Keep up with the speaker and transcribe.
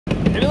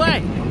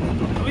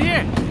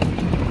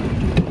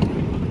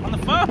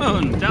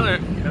phone. Tell her.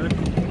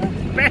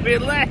 Baby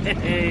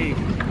leg.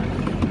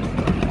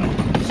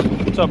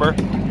 What's up, Burr?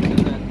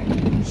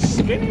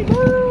 Skinny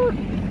Burr.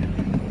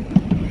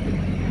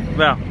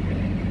 Val,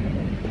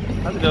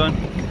 how's it going?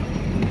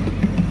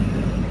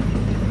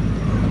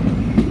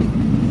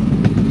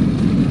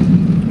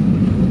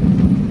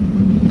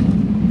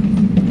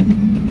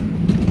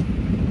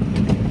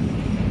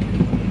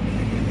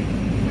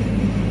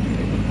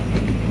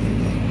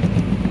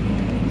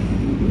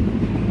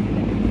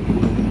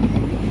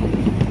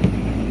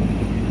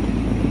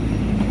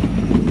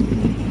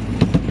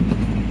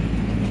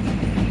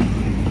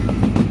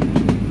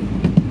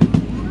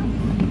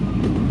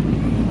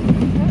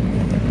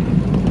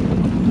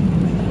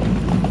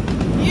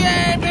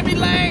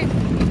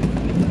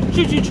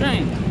 Choo-choo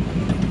train.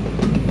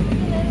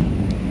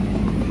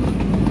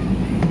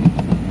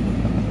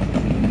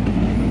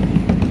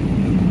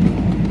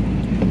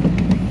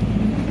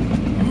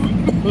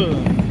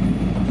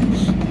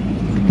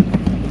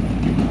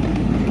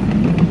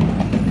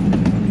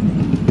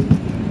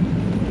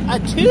 A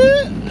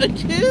toot.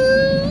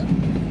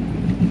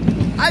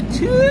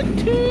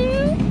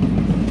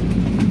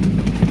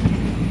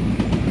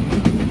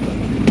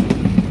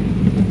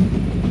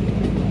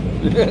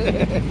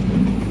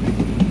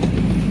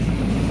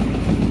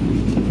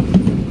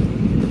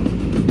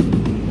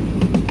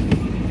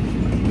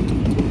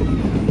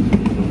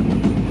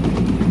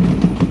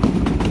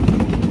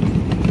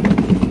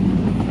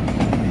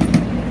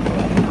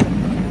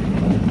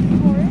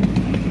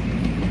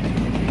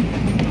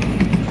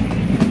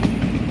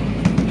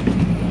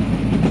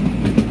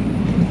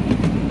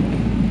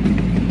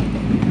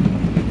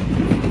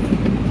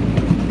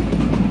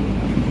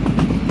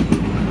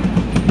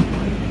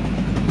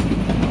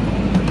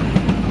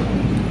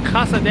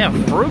 Casa de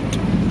Fruita.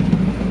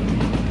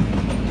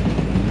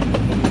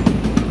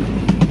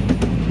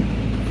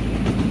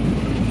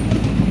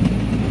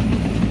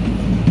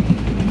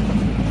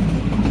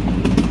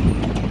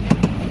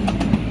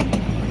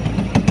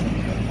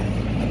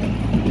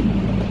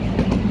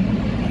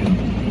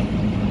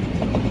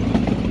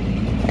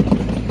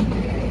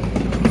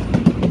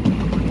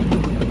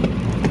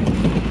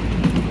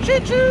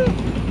 Choo-choo!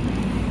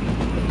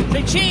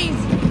 Say cheese!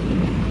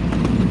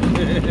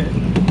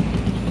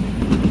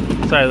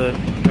 Sorry, Lou.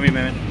 Come here,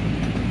 man.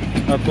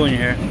 I'll pull in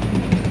your hair.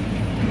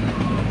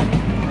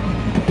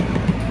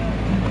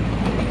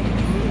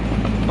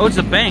 Oh, it's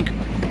a bank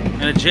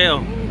and a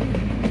jail.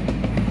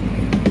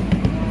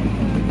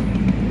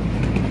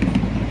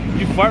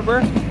 You fart,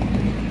 Burr?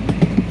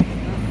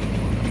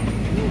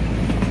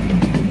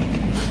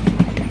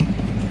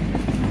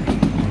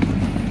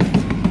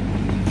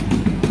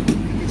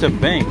 It's a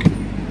bank.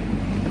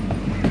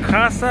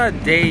 Casa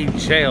de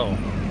Jail.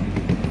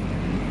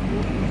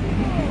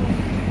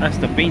 That's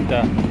the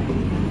pinta.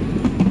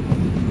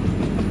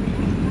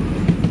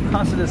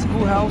 Casa de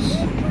Schoolhouse.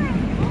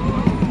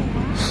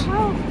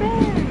 Oh,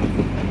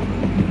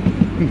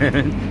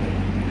 fans.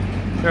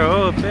 They're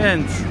all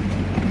fans.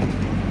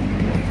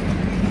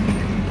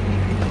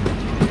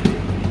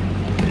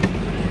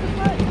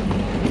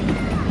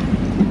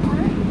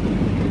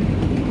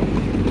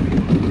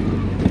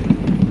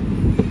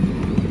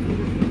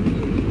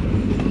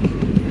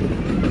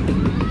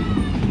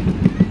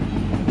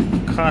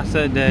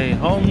 Casa de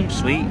Home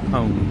Sweet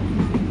Home.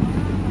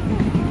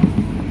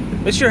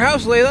 It's your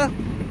house, Layla.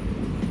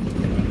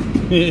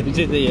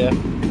 Yeah.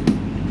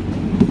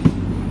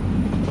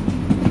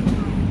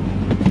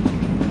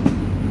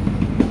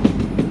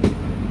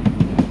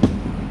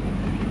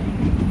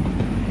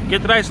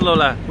 Get rice,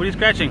 Lola. What are you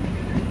scratching?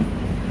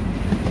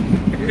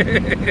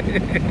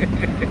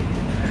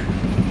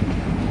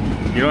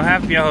 You don't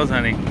have piojos,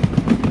 honey.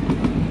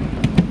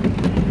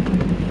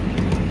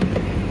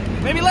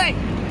 Baby leg.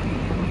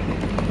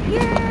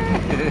 Yeah.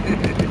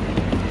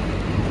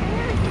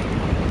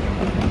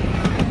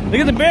 Look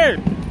at the bear.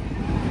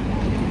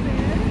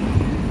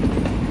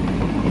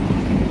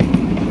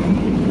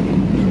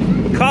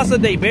 Casa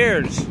de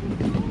Bears.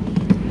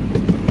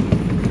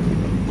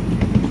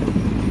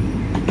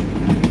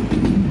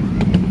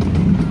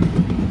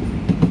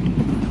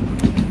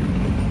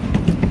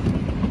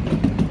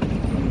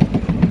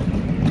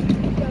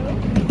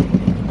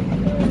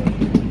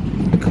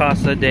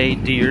 Casa de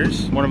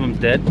Deers. One of them's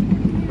dead.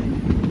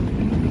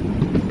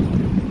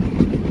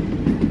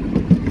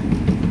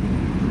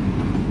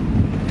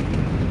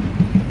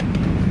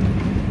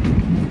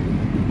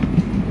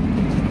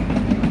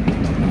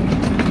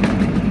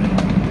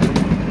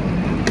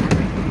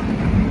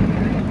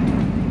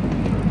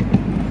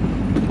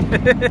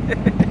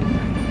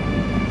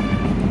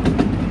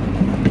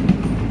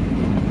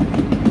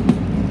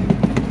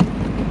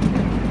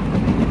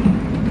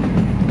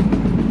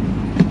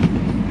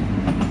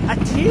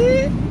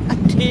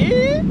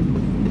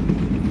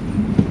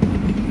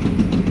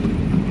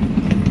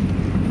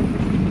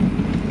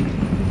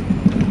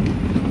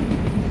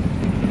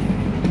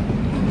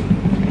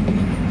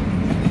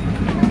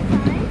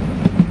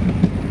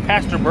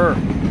 Pastor Burr.